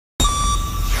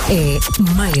é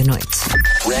Meia Noite.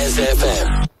 Res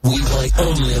FM. We play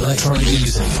only electronic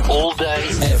music. All day,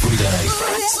 every day.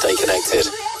 Stay connected.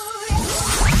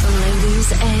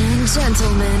 Ladies and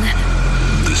gentlemen.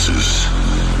 This is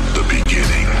the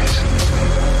beginning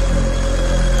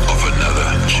of another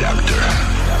chapter.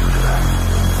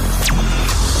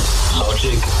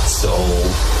 Logic Soul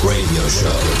Radio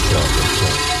Show.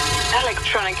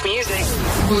 Electronic music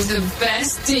with the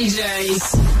best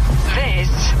DJs.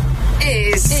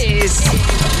 This is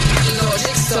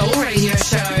Logic Soul Radio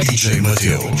Show. DJ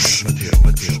Mateus.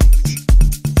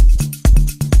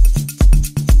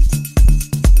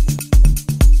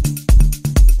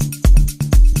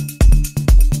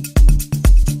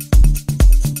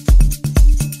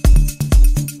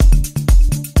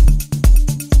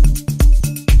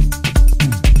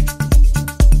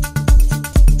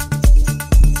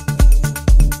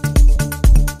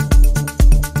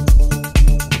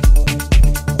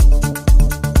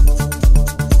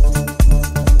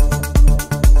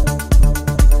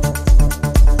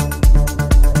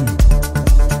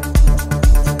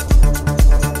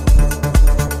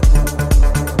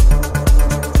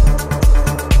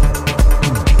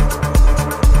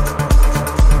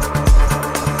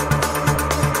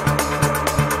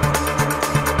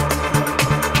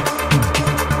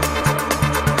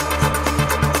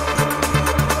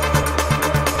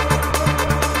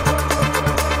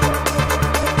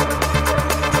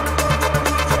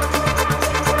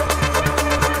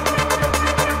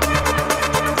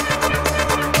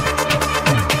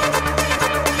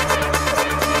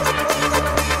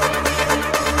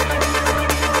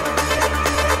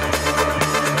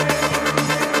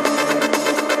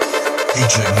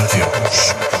 DJ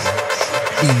Mateus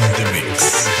in the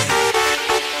mix.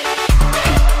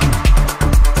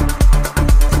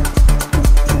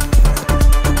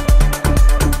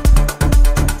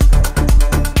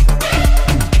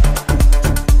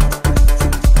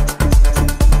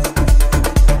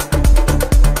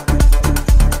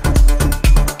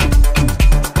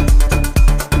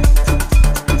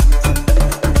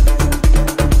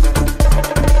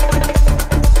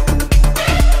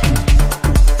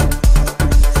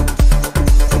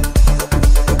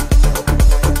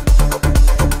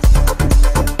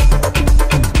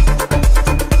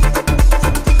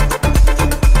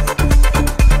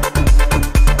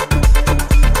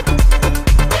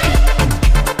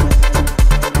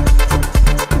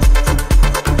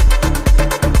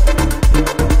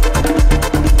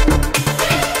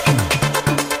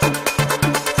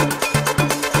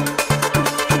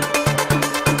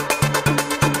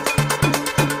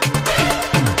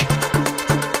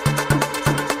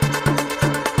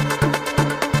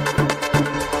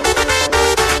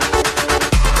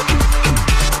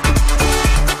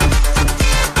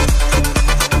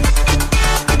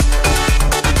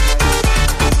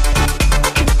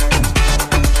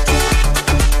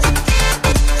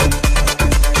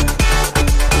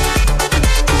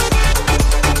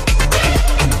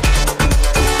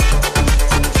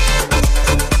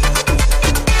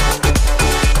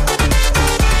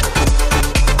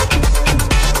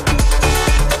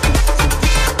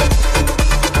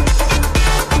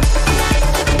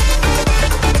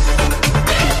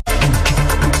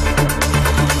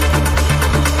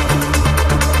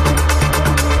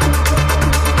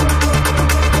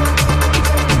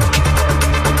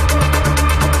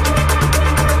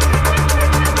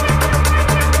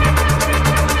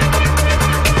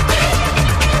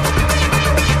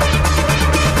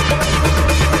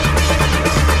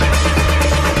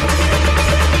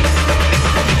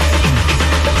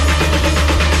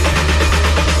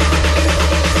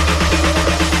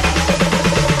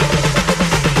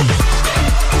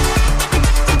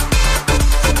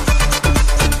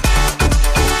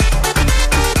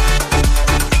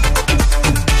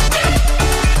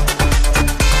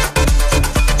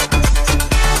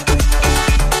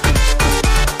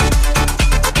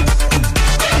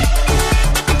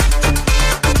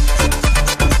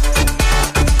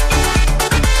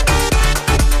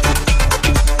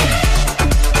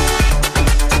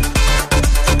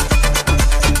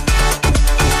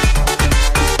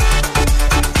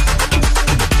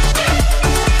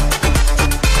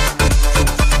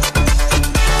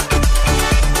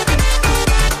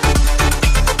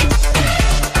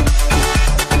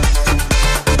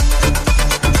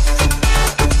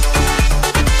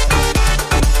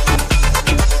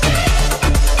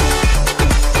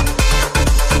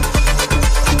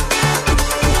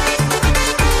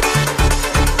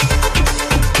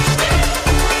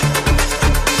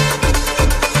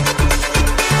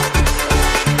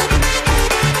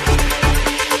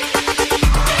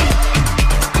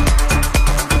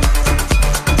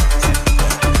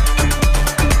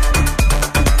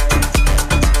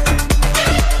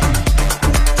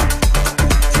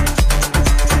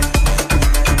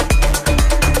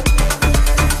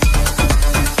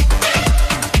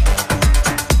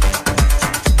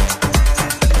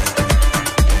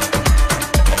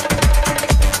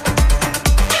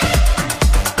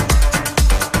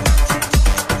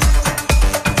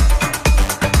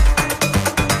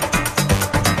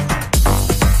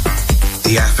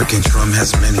 drum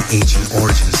has many ancient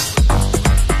origins,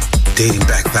 dating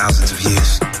back thousands of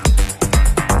years.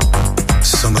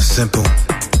 Some are simple,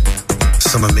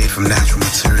 some are made from natural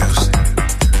materials,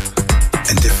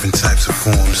 and different types of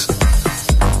forms.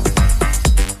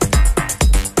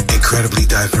 Incredibly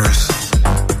diverse.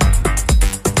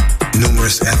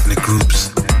 Numerous ethnic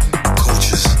groups,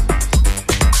 cultures,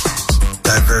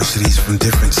 diversities from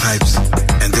different types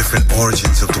and different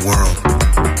origins of the world.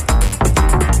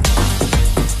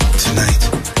 Tonight,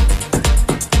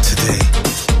 today,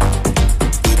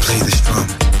 we play this drum,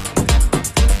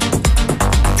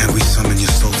 and we summon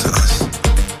your soul to us.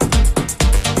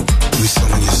 We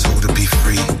summon your soul to be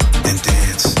free and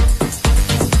dance.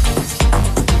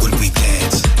 When we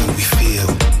dance, when we feel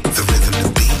the rhythm,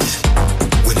 the beat,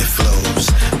 when it flows,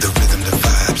 the rhythm, the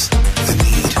vibes, the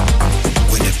need,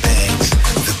 when it bangs,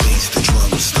 the bass, the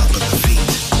drum, stomp of the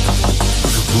feet,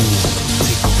 the groove,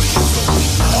 take over your soul.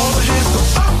 All the hands go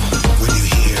up when you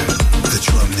hear the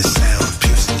drum, the sound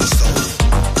piercing your soul.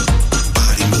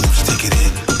 Body moves, take it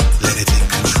in, let it take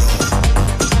control.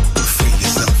 Free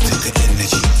yourself, take the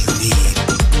energy you need.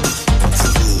 The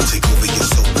rule, take over your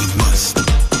soul, we must.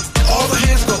 All the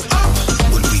hands go up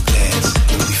when we dance,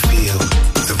 when we feel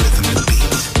the rhythm, the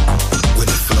beat, when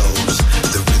it flows,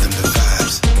 the rhythm, the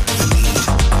vibes, the need,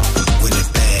 when it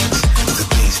bangs, the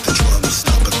bass, the drum,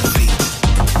 stomp of the feet,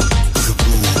 the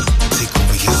rule, take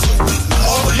over your soul, we must.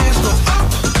 All the hands go up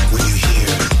when you hear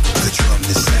the drum,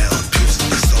 the sound piercing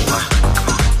your soul.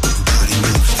 Body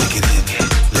moves, take it in,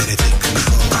 let it take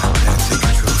control. Let it take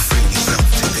control, free yourself,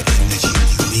 take the energy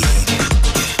you need.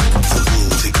 The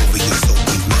rule, take over your soul,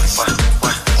 we must.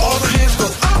 All the hands go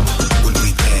up when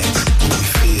we dance, when we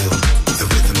feel the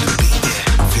rhythm, the beat,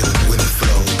 feel it when it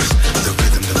flows, the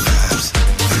rhythm, the vibes,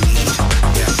 the need,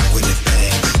 when it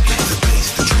bangs, the bass,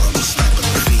 the drum, stomp of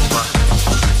the feet,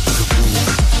 the rule,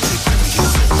 take over your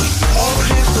soul, we must. All the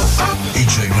hands go up.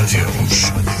 DJ Mateus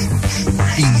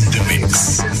in the mix.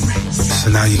 So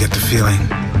now you get the feeling,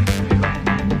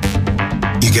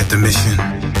 you get the mission,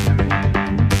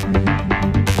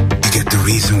 you get the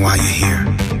reason why you're here,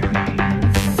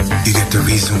 you get the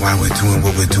reason why we're doing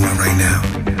what we're doing right now.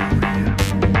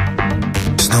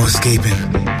 There's no escaping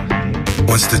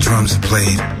once the drums are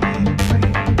played.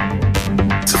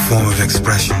 It's a form of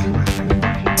expression,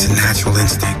 it's a natural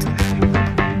instinct.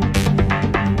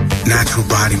 Natural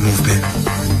body movement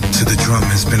to the drum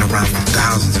has been around for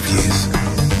thousands of years.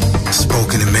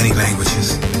 Spoken in many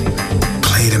languages,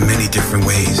 played in many different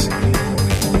ways.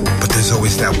 But there's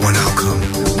always that one outcome.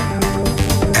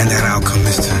 And that outcome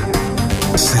is to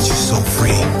set your soul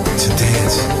free, to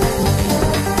dance.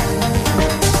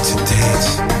 To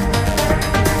dance.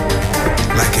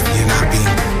 Like if you're not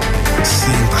being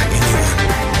seen by anyone.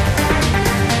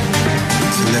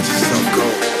 To let yourself go.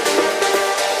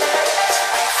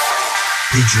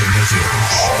 DJ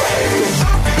Mateus.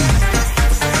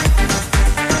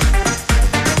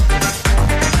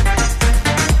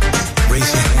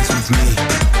 Raise your hands with me.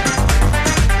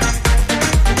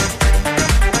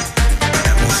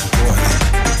 And most importantly,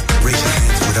 raise your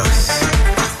hands with us.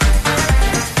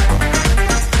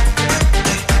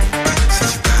 Set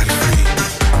your body free.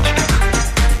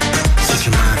 Set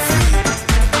your mind free.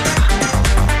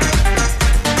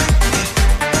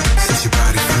 Set your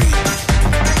body free.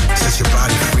 Set your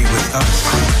body free with us.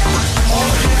 All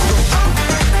hands go up.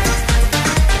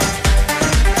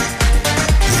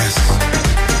 Yes.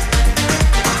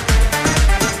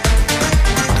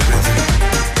 The rhythm,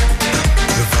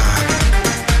 the vibe,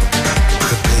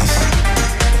 the bass,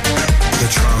 the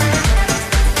drum.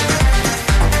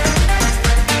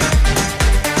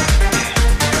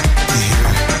 You hear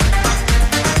it?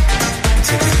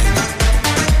 Take it in,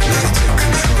 let it take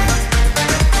control.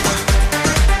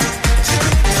 Take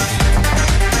it, take it.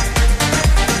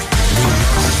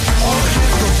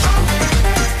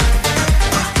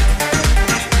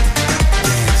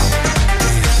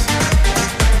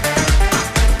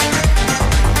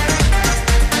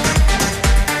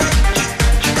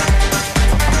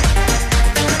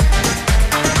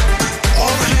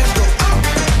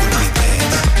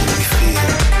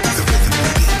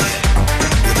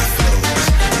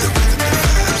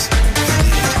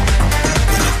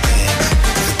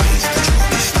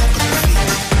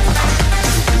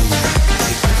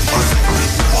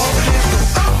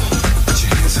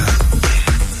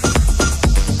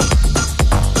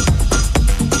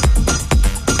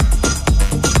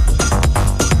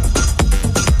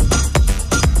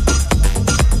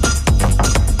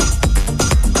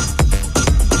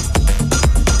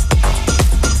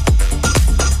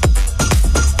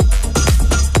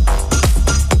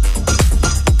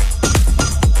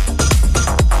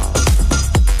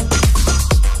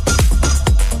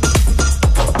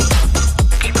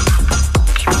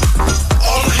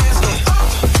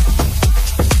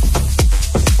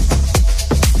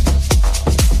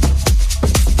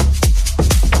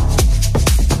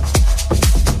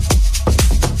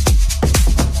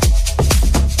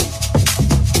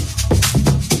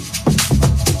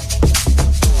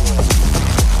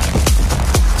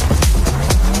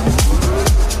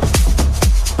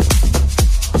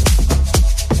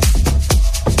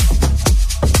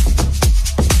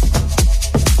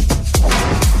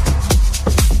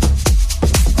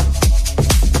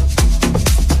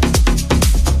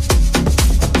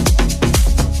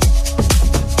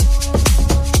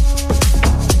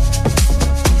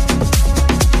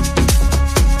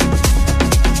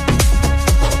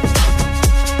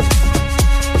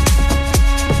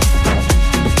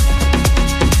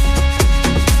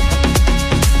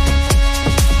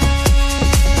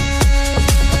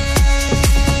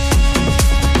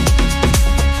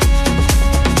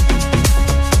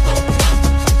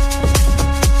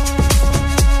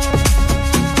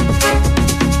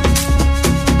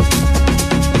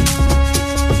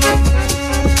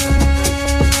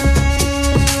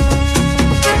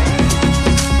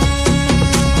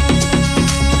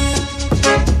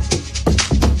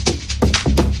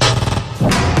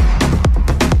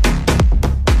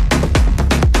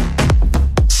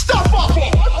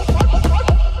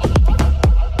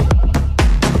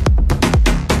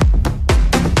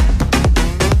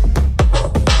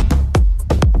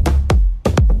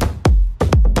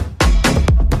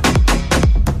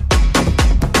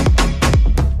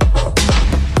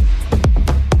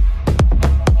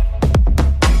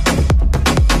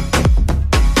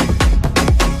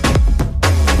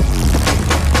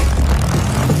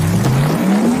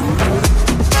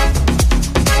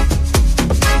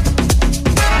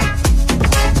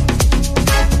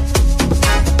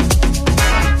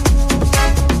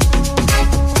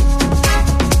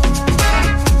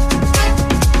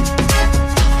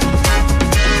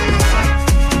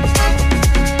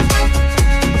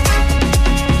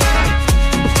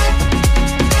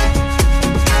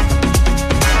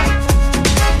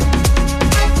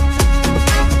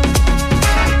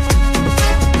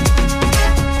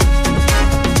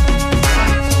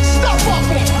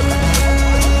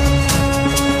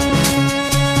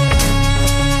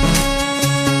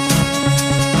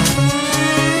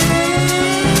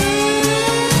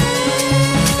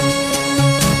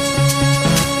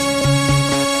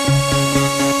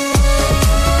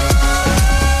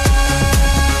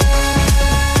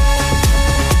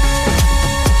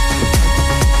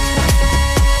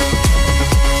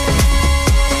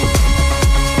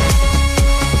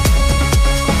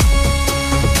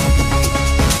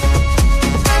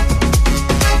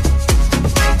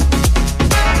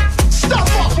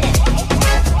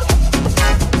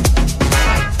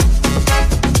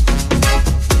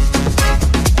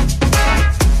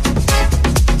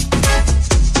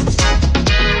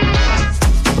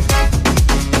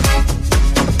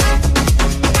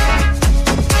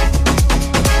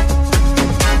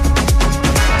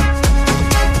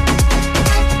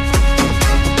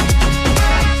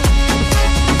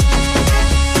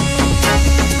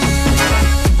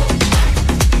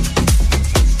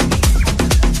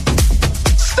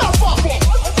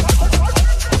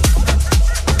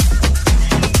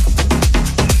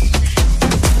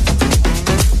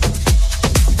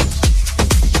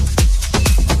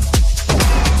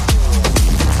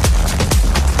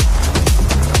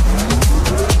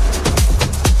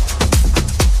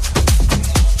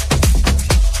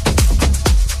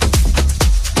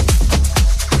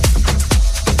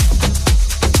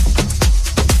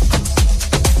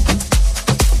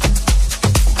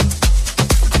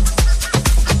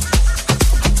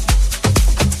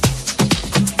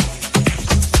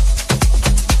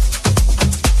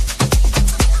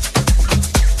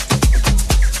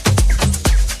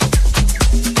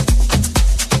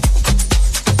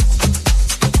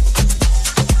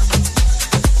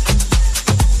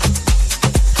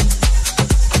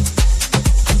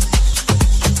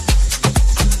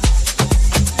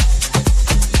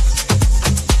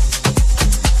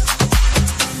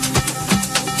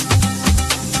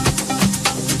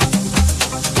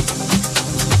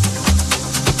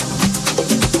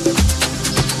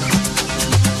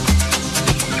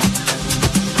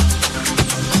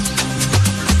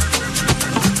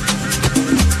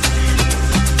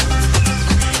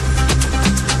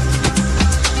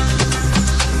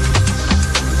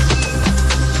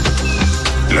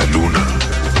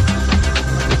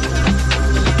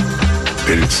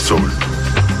 sol,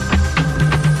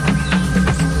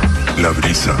 la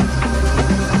brisa.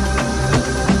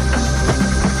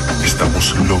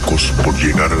 Estamos locos por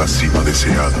llegar a la cima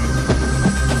deseada.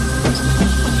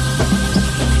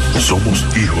 Somos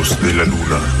hijos de la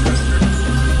luna,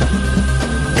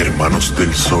 hermanos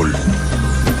del sol.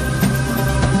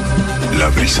 La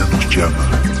brisa nos llama.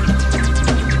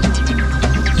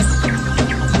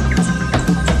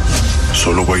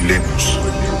 Solo bailemos,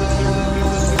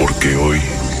 porque hoy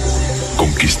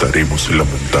conquistaremos la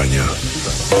montaña.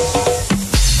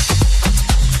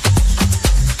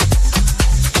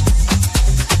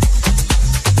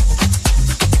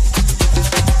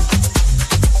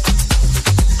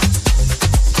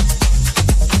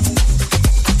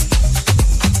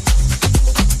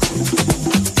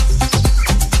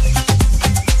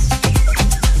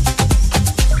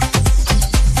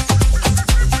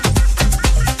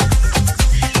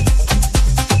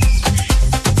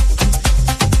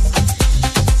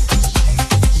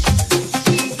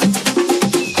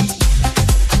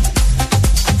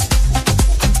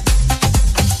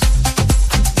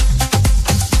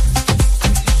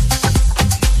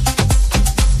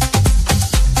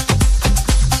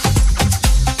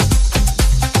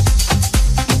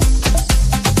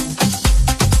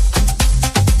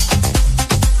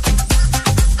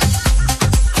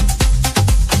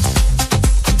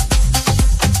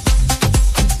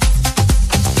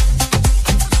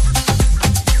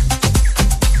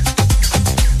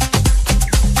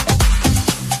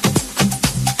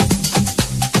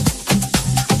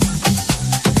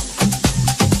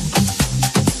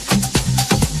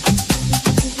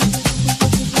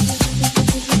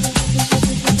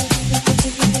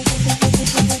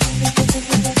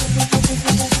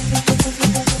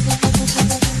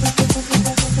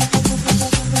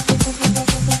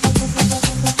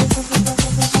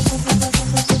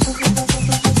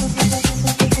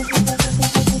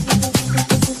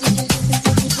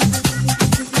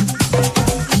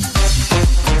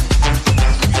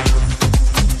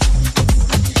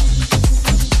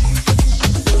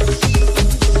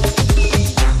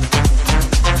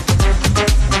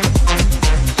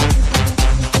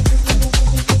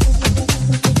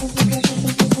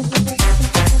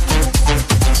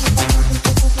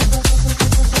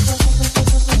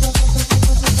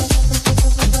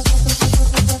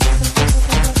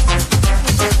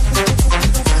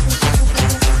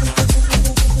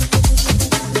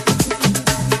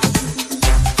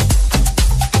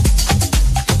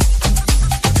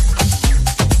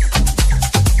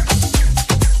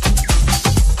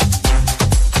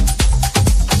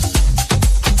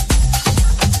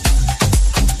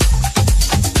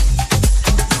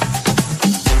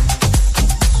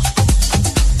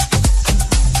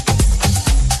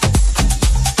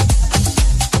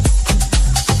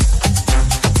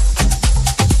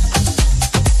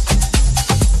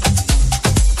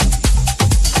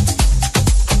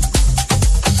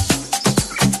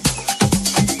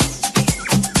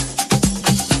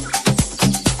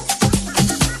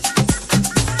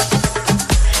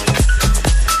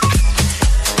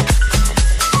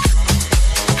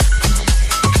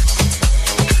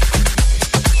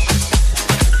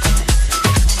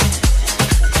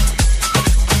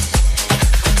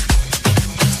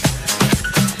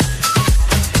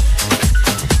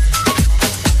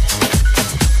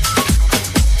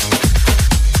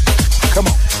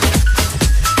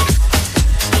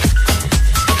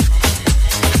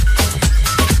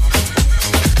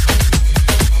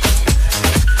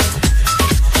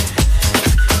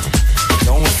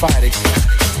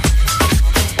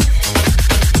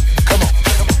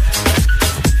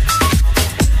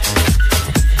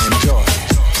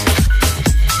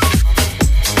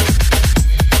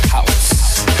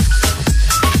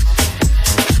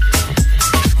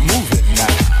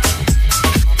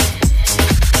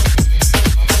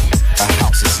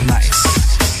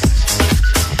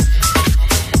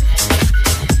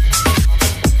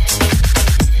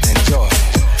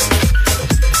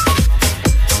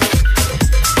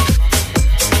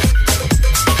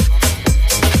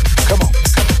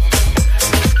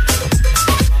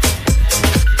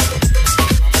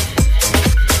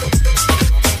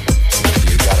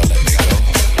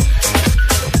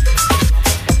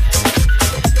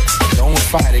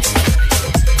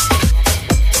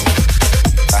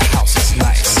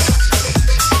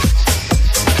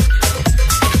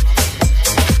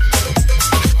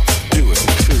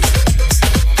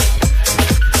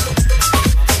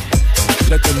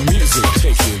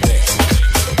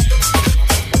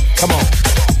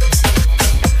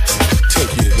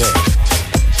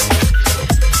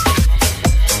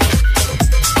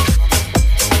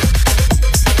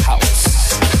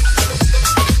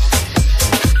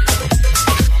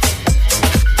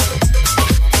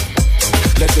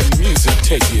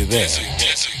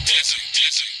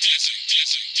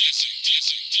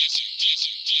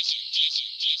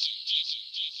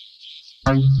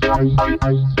 Let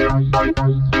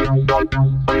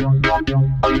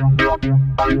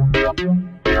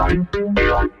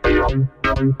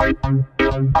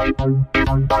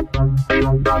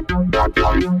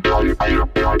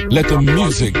the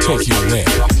music take you there.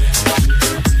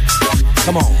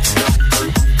 Come on.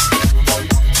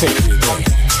 Take you there.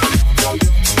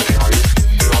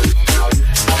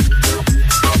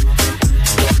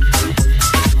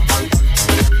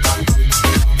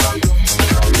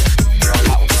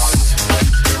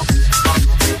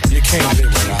 You can't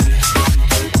live without it.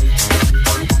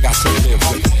 Got to live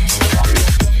with it.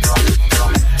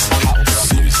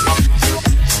 House music.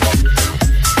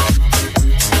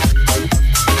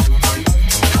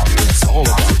 It's all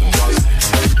about the music.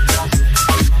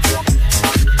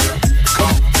 Come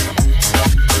on.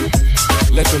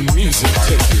 Let the music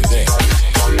take you there.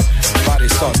 Body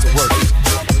starts to work.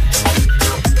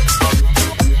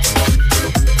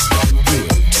 Good,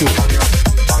 too.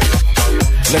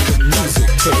 Let the music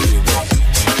take you there.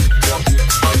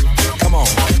 Come on.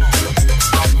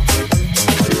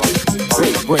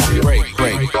 Break.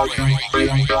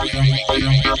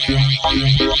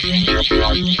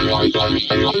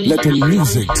 Let the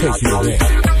music take you there.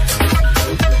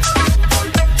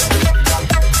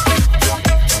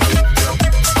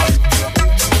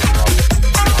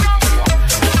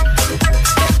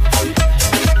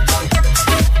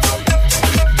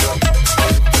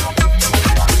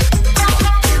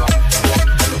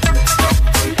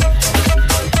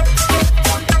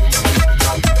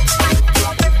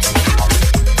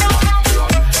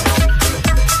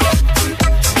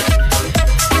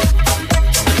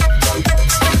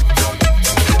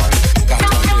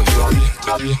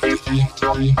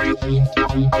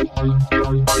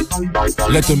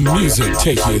 Let the music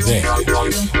take you there. Come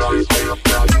on.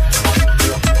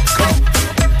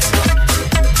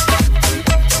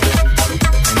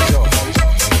 Enjoy.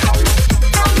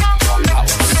 House. Come on.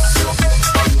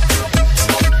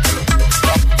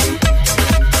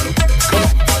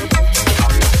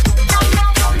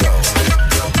 Go.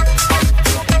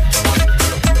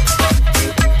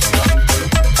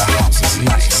 The house is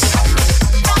nice.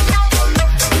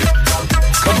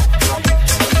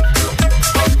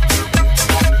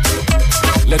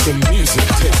 Let the music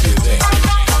take you there.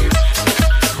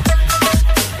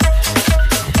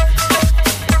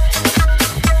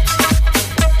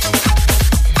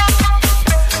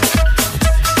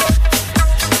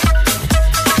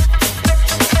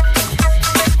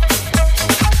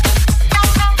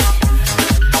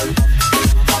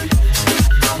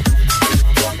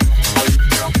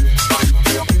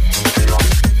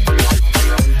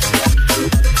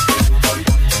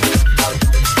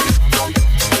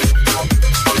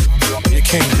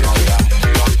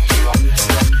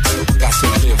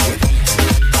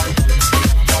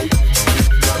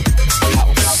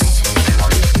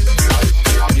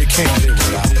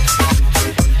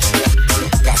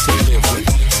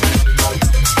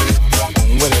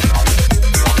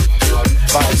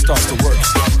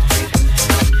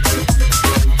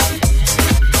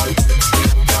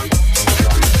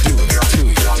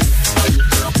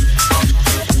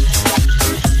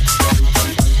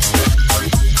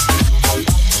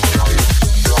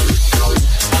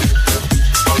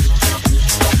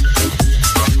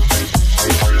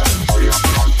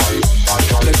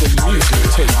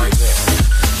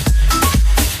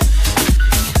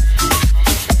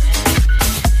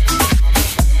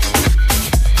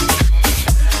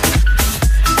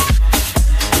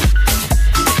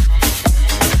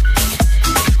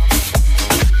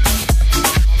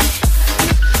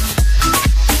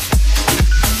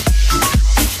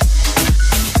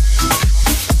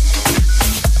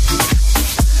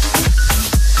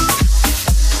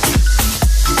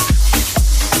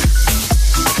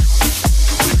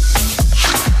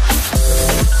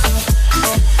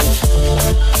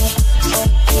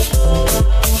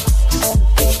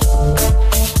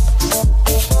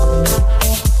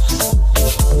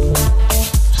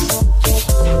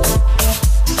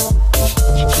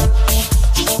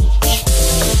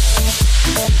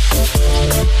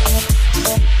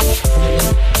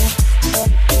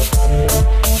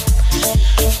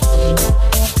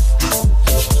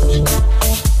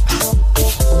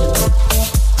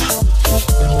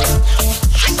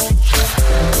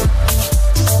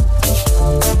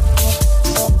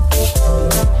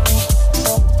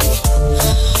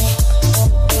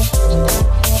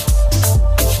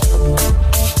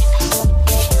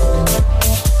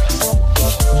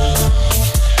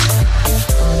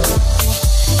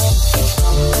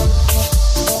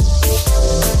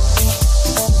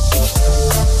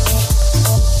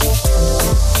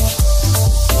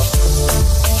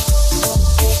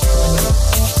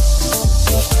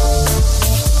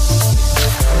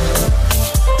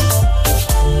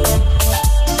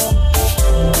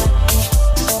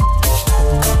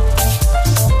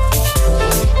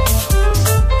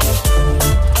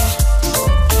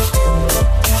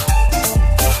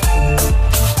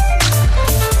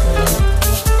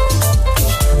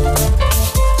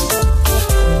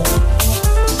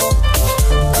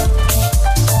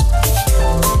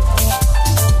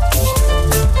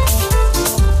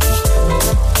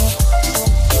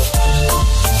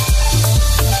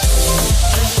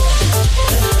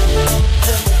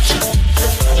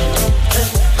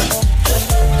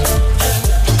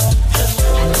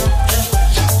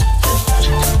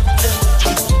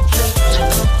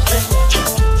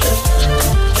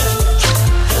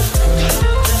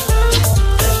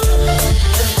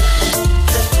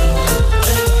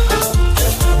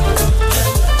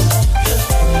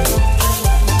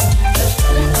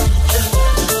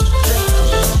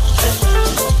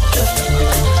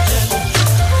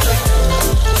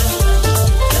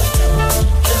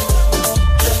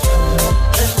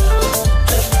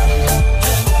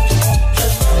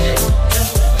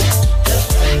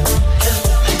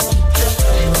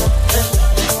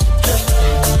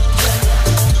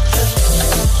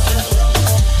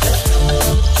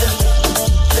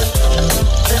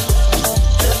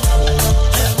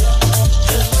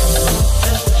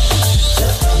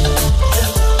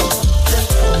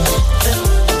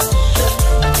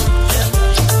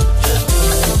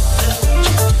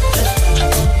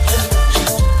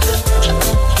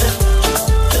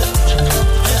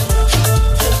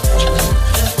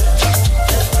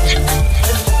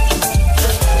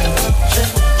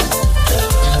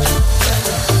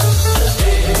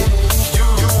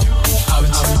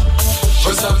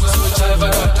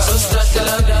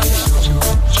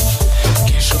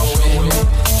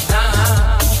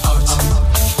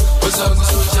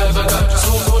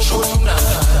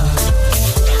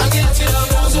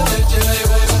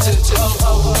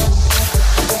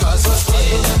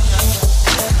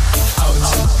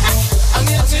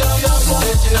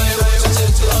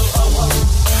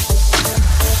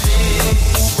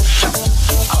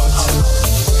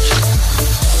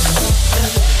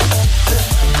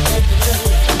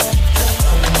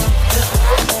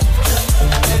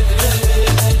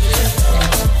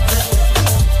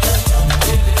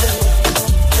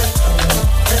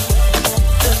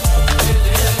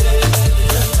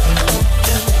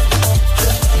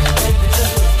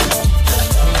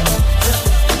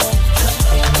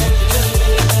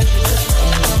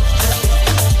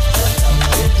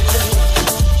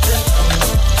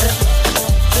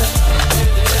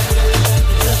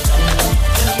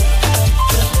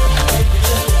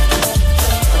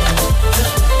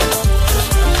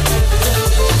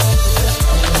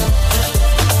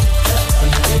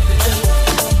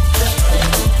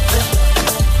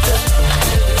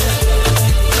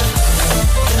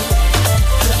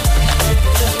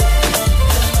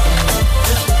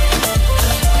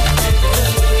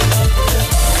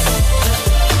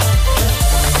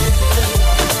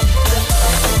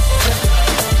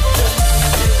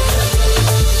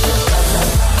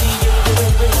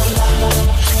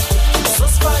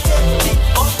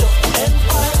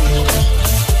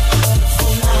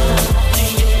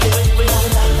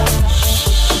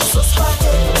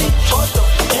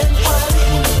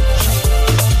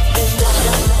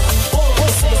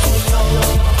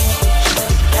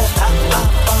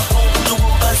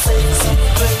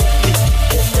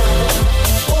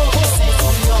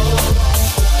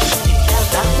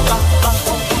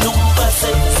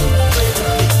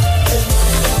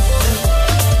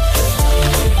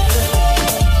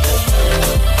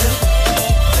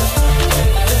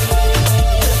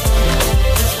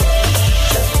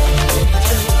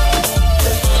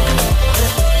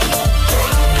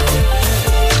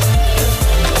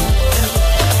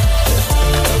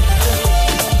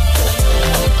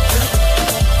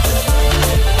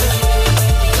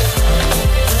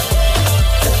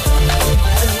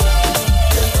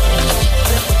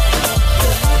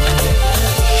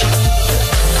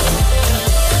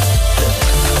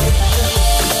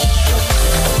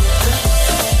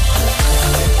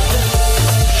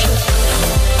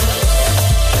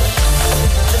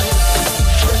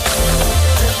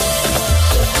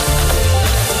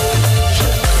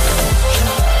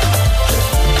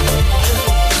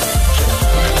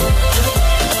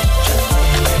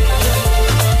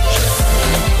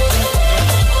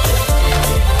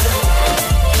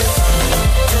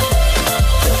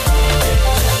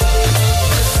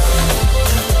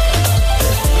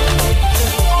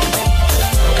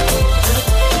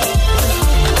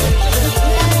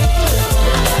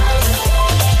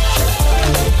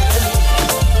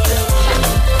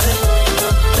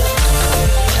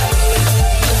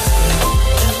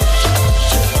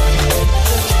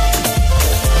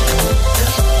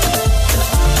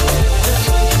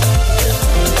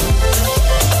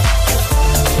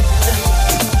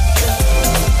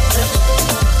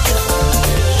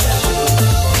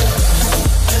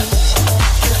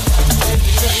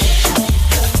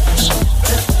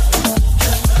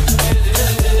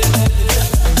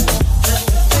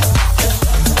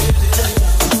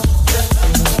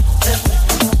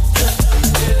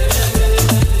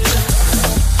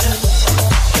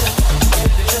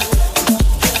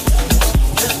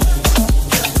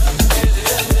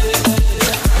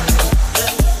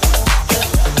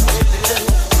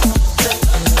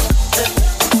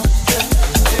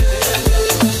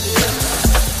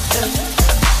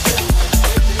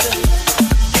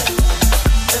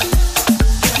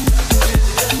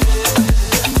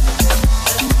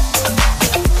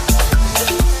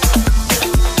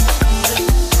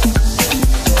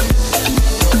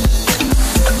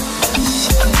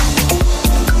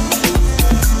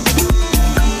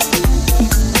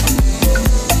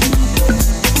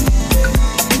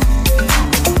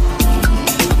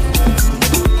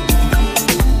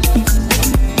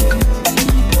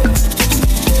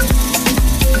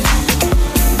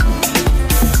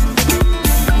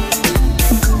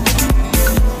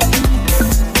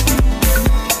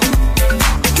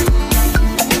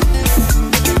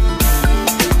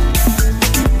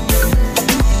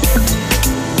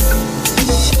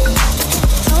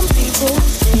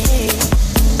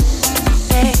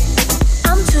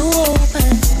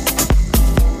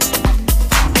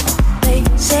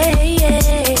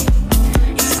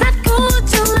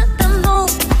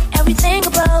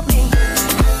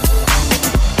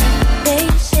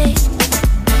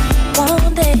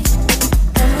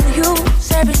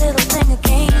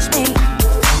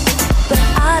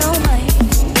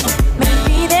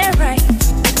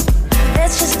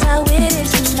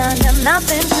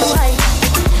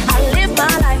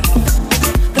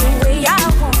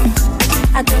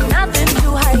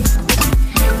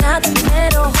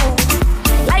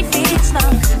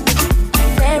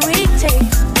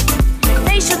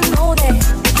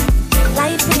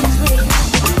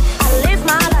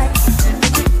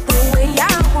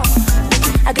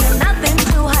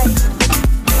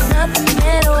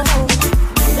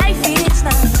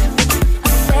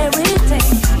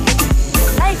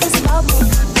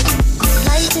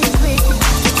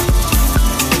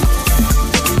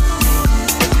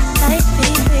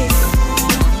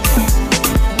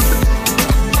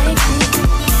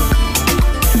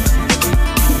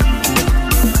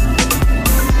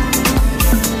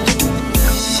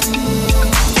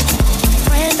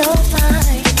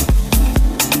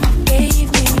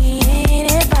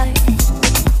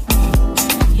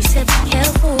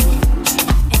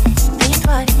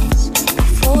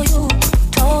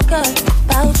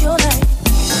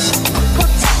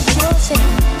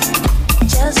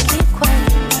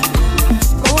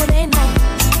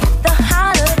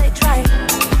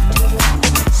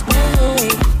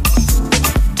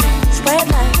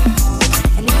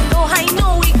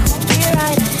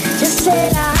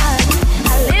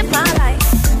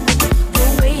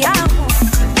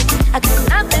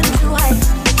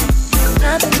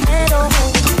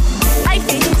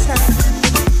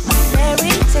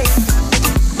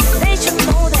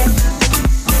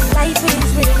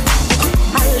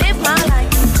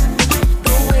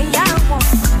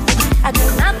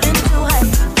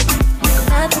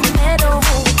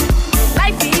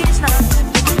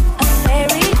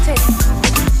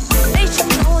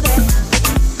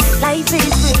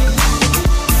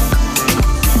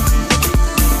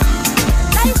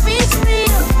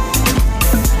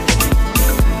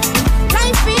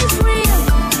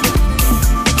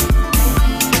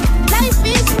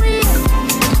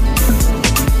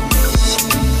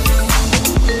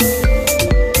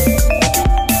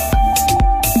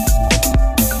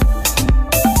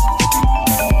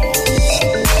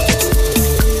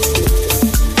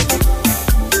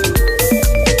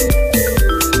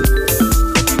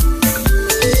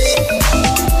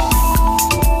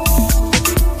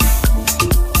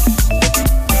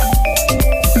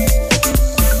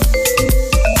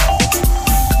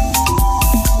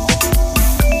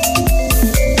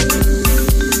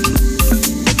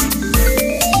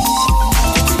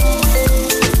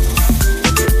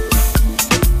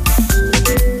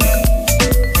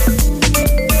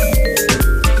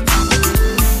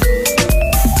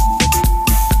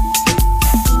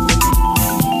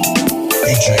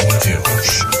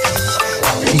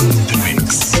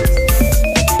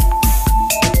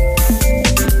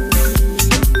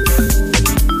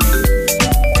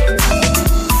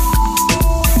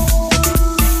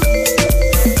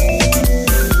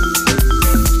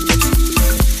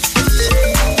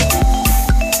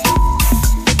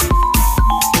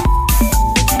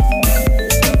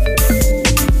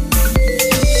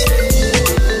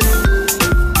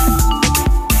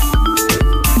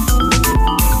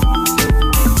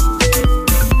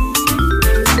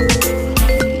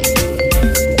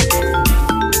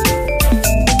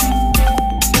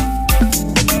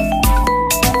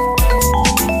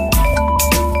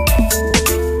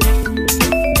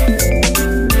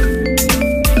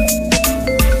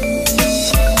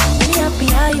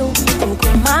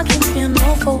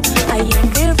 for. I am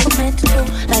real for mental,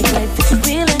 like life is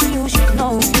real and you should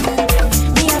know.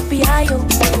 Me happy I yo,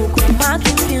 go back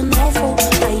and feel no for.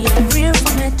 I am real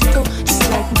for mental, just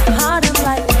like my heart and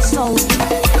like my soul.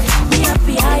 Me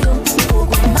happy I yo,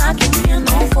 go back and feel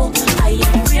no for. I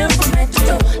am real for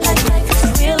mental, like life is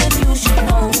real and you should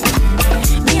know.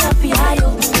 Me happy I yo,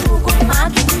 go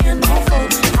back and feel no for.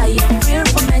 I am real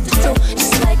for mental,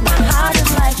 just like my heart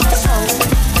and like my soul.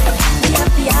 Me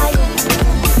happy I yo,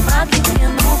 I can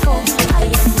feel no for. I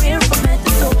am real for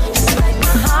mental, just like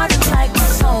my heart and like my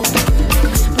soul.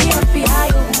 Me happy I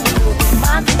yo,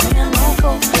 I can feel no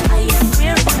for. I am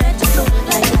real for mental,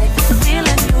 like life is real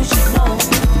and you should know.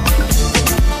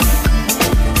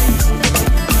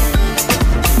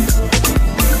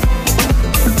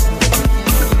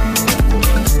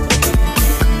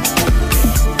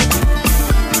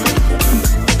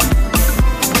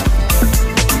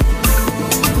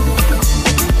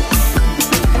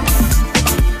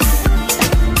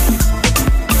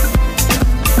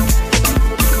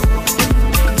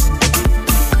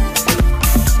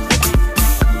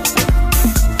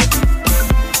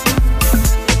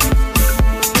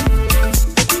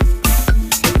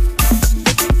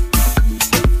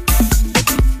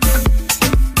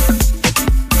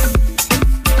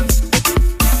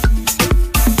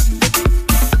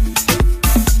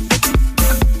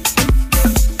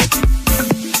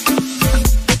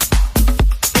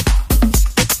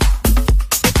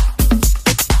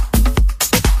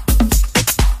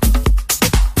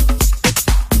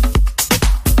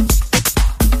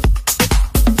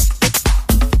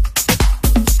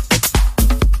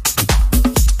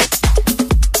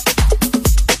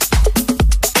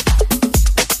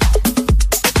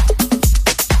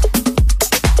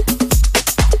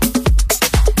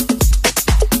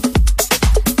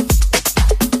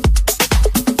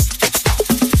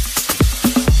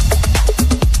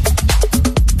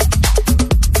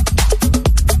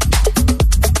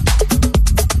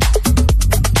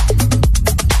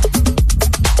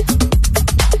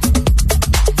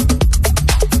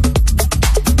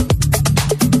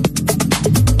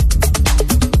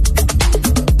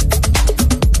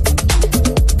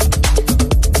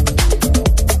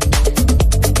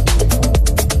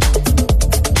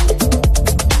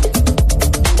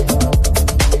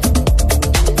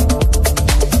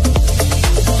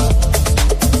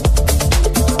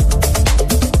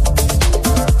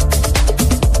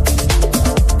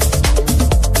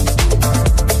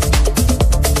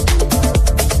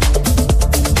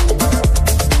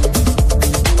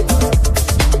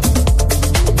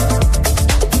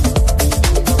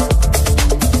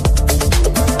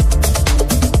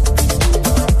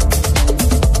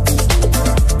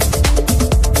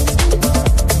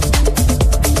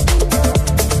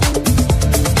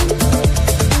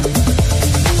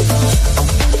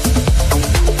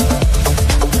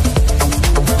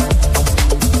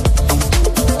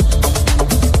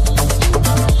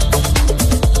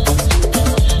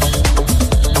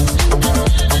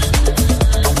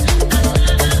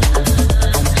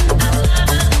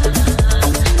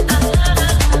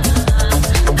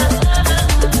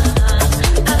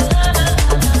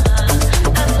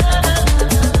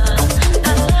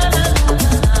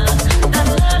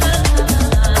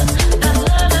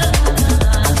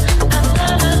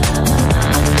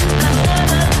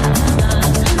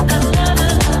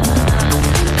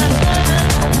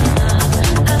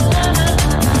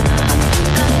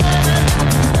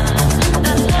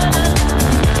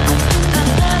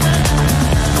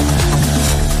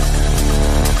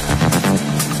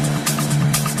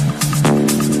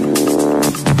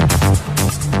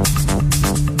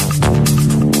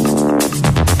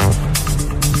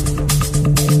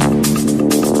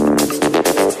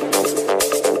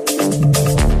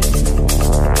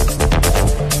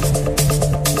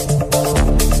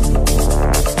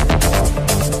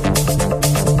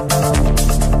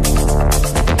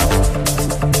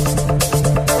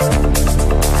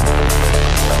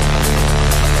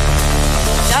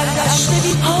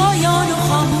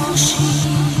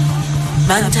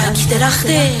 من تک درخت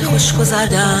خوشگو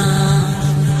زدم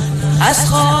از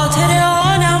خاطر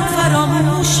عالم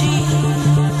فراموشی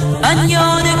من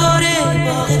یادگار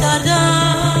باغ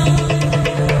دردم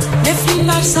نفرین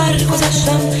بر سر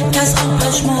گذشتم که از آن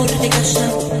پژمرده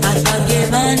گشتم هر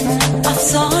برگ من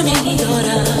افسانه‌ای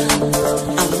دارد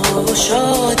اما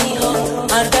شادی ها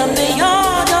هر دم به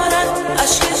یاد دارد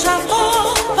اشک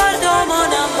شبها بر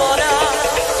دامانم بارد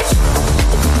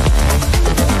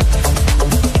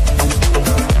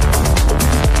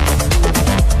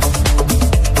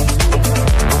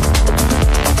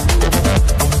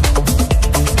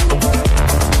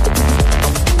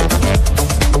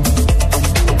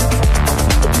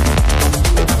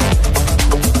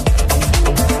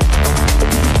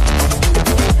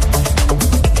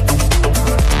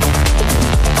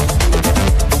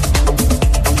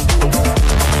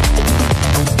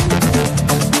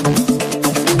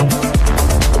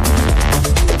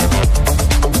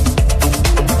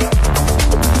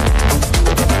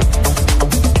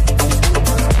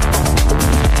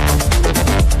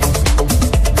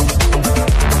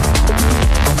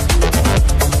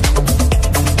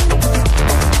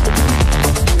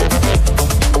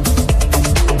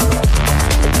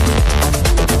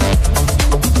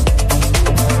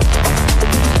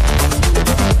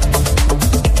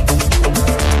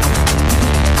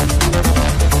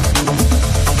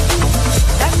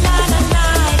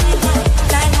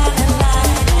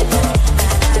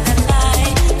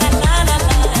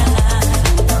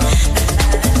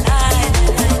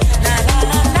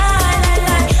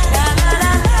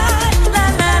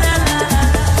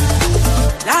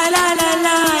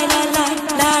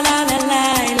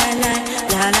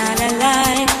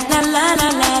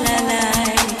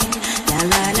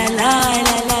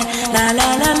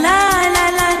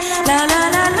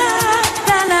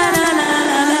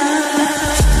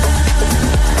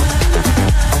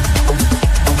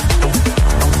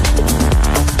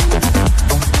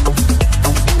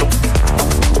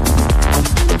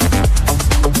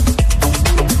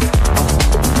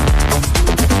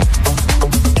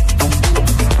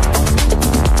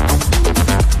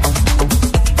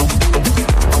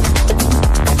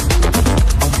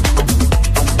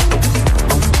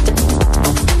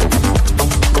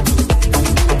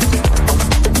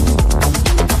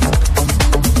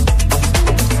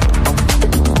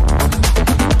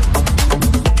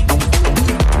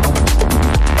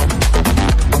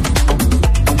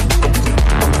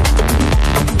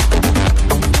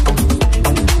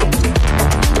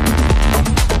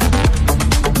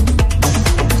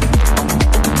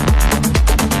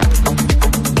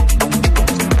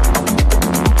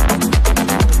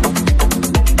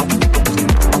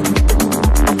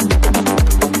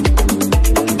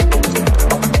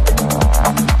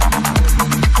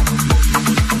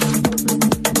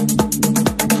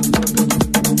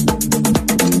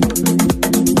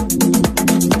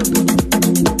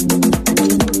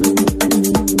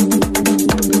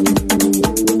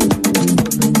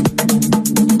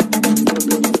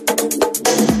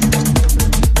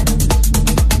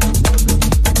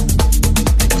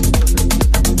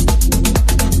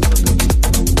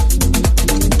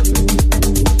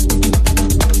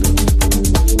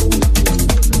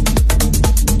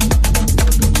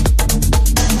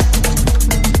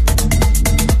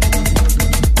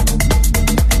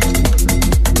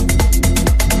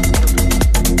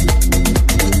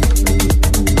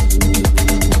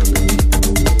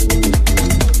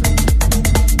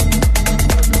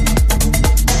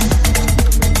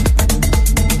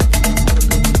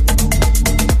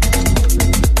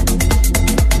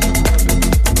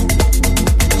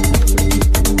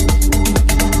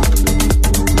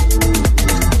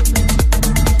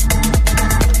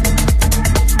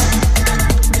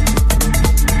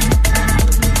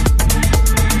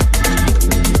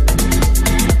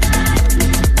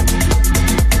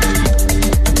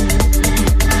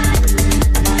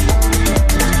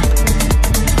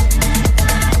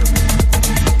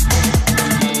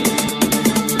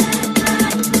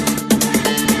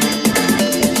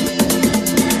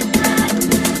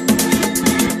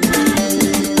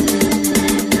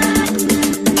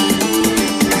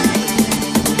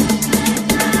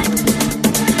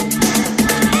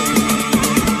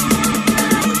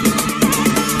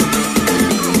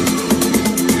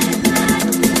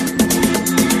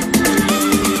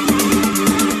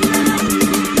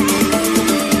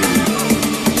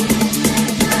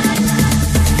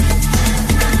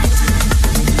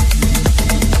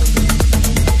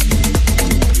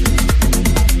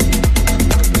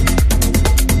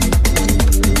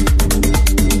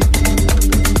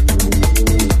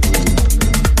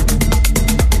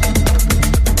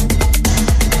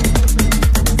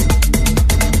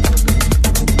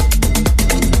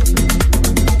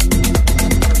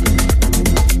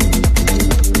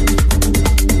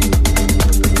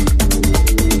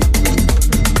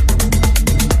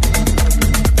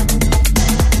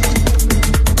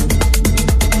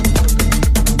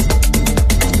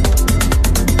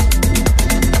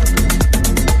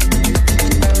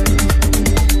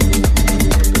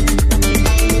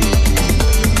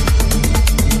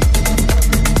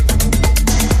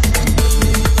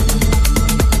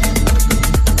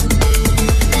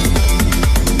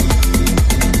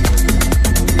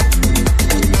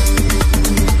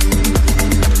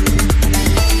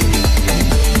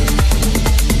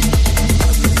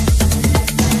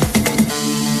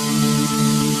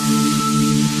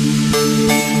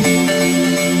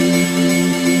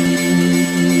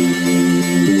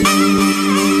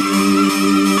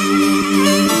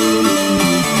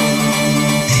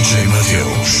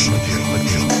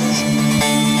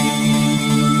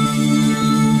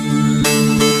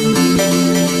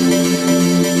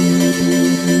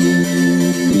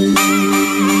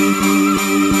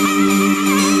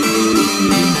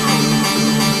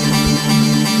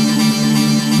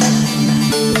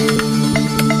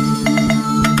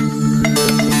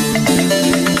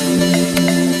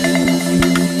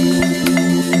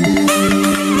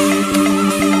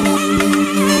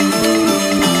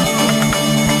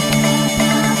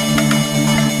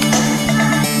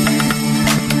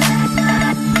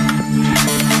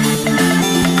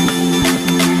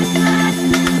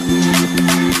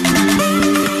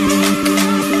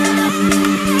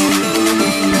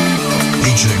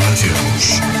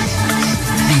Mateus.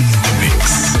 In the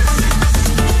mix.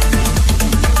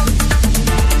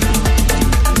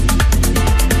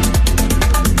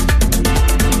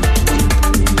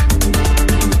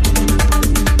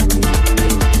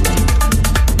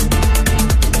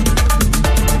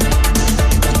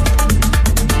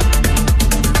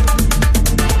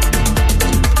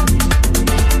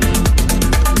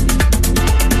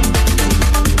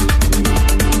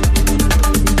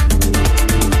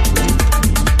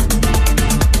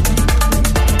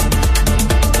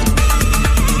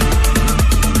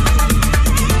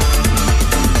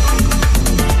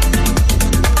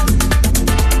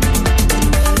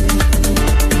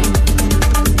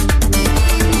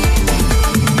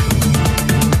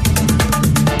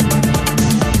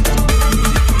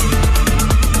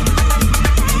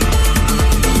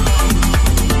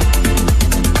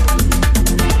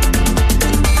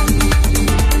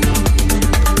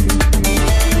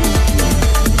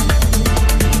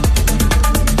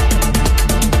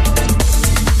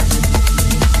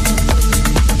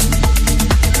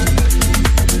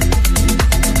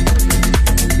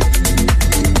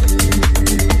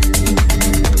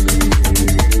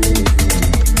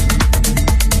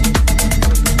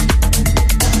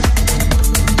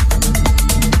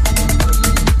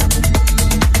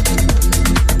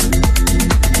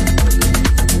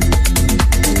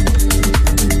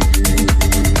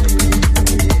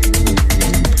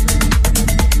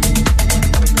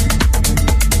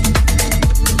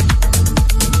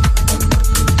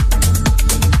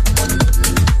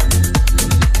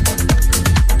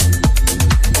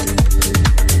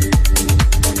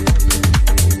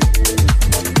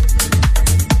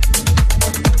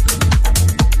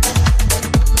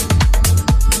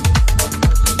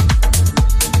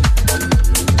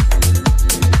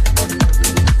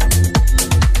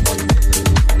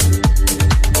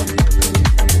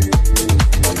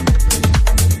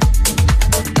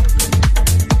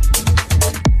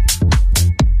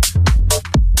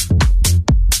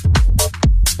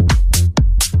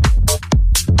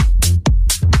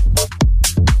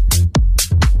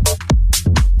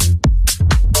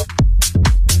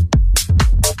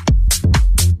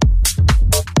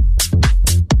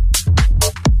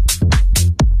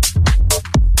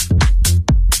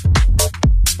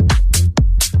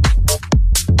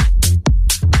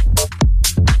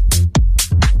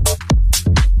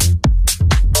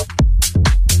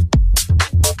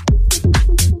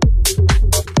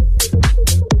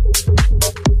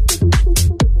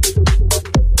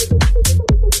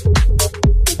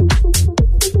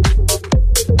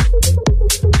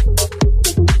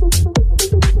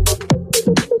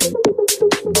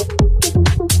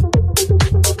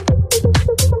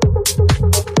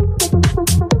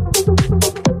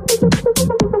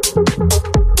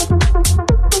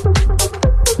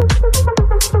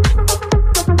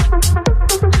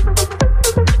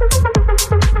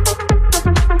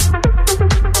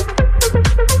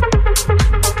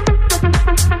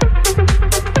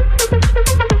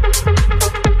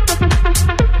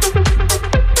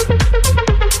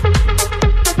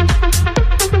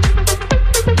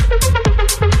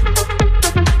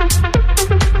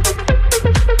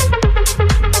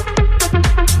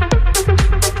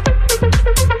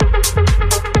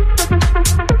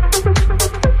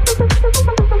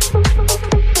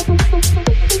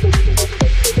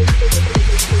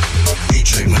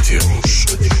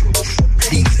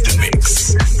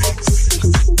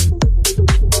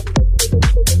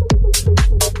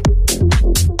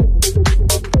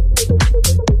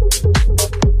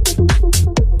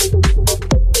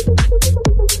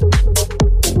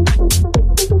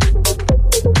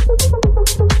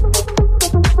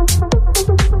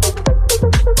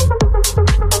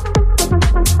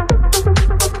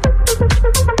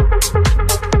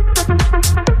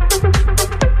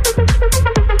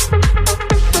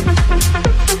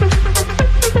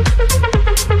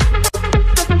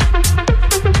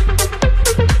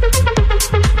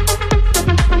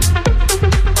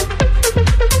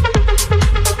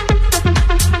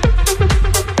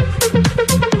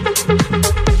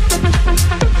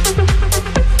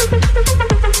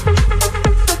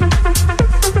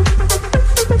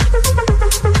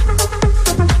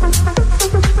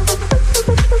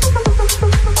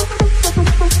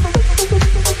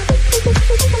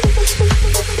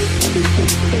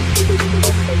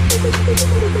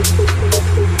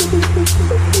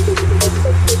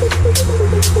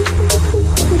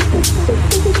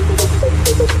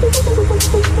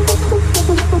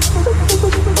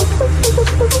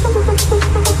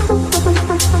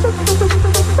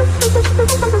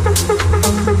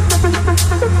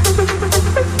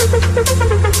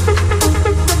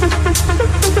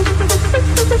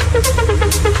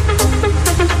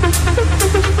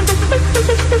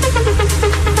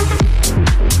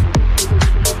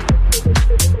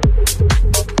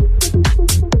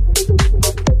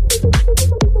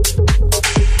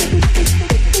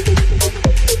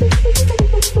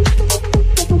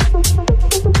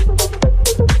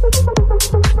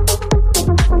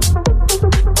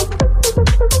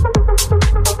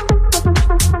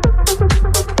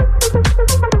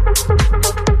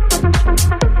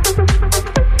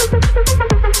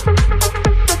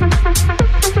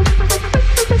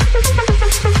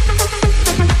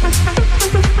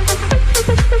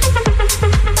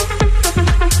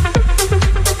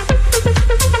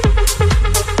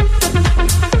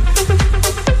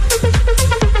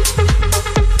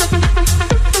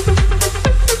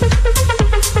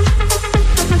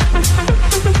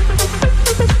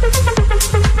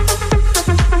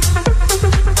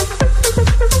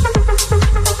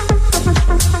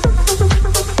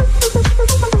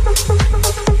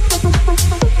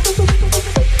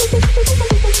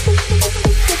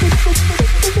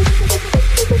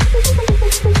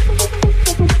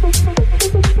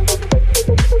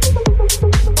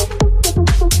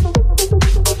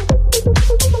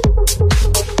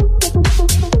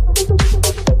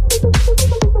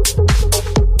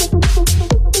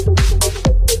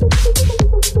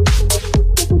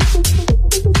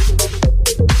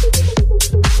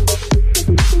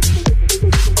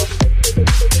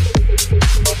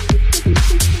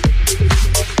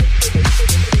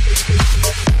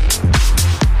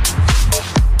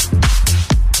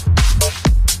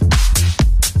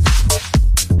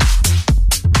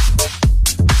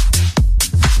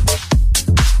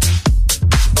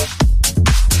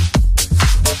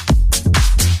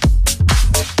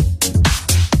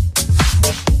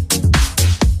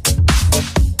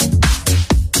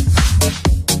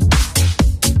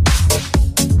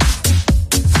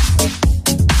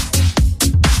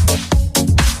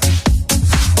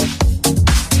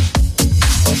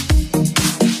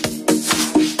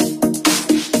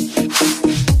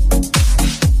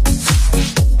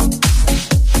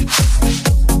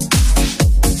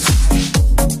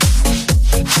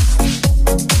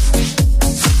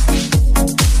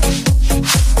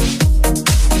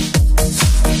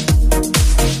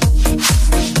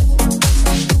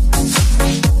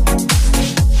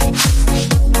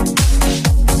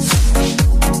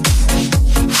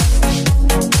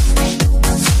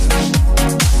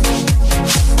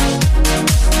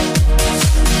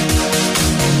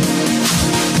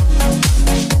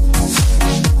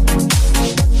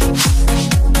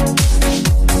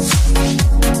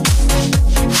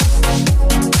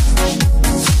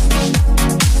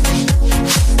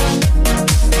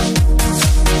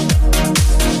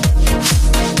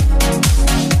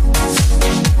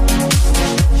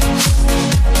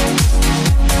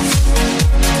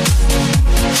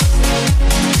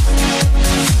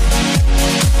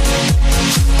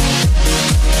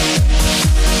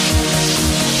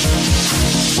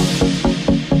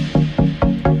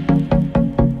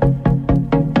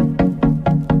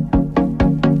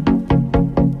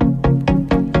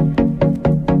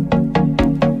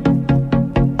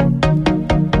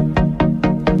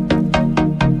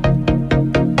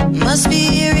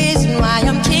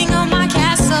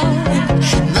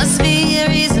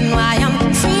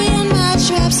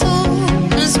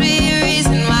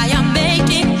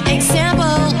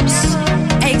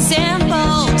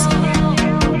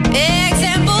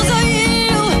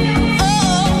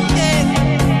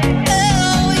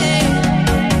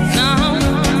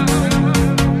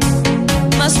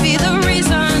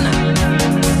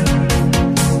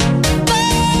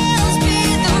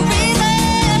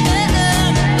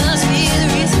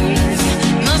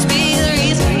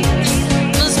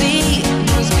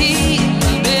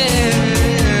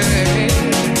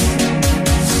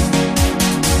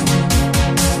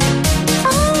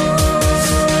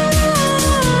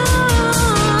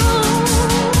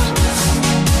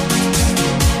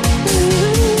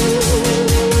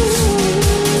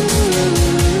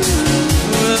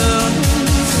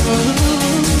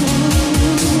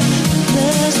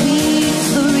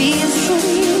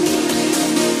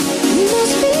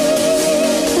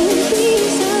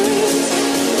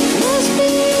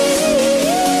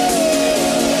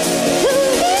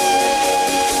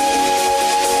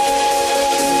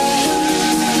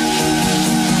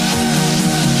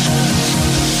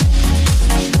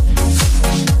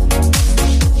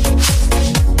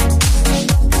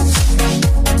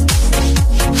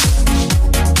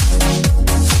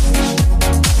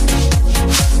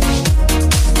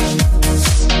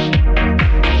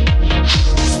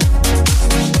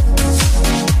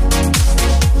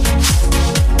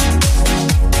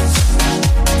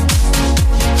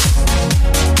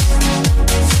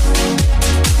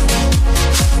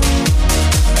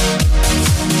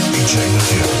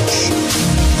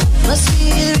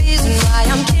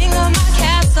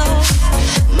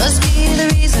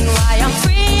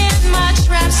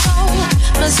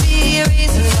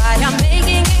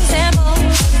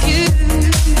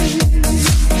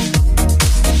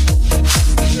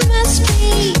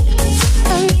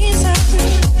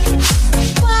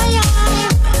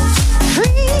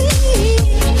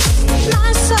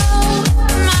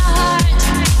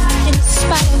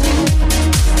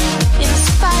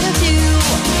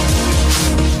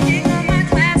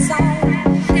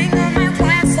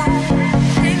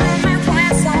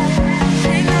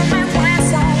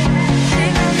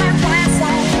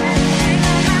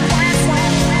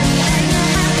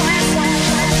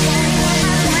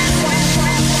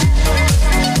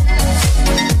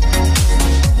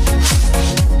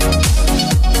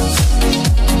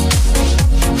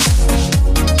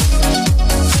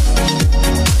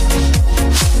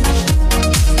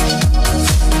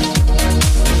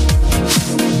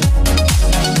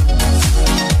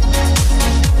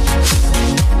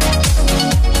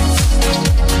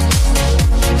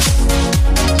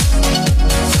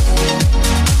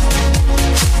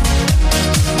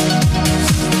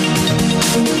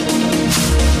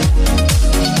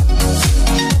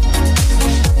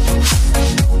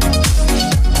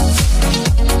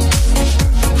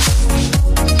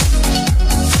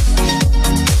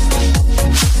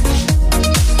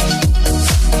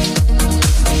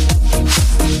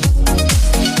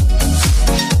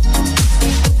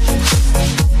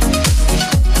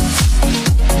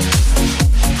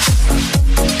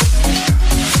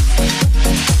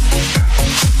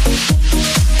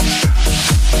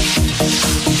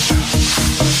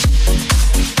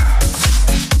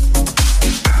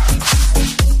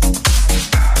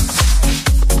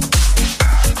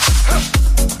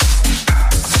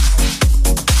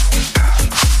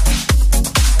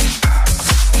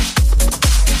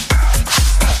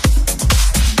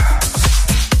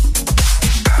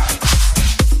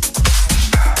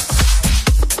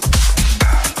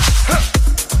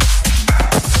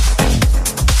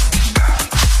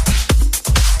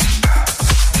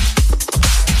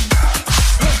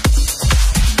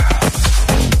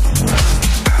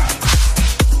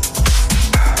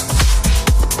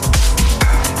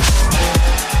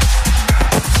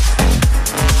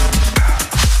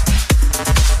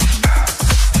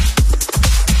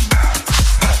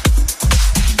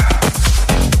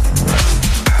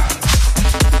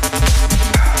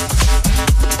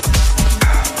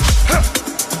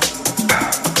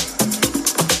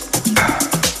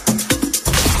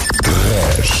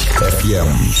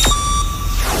 FM.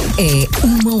 É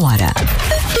 1 hora.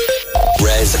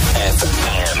 Res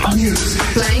FM.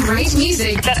 Playing great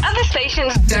music that other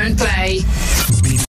stations don't play.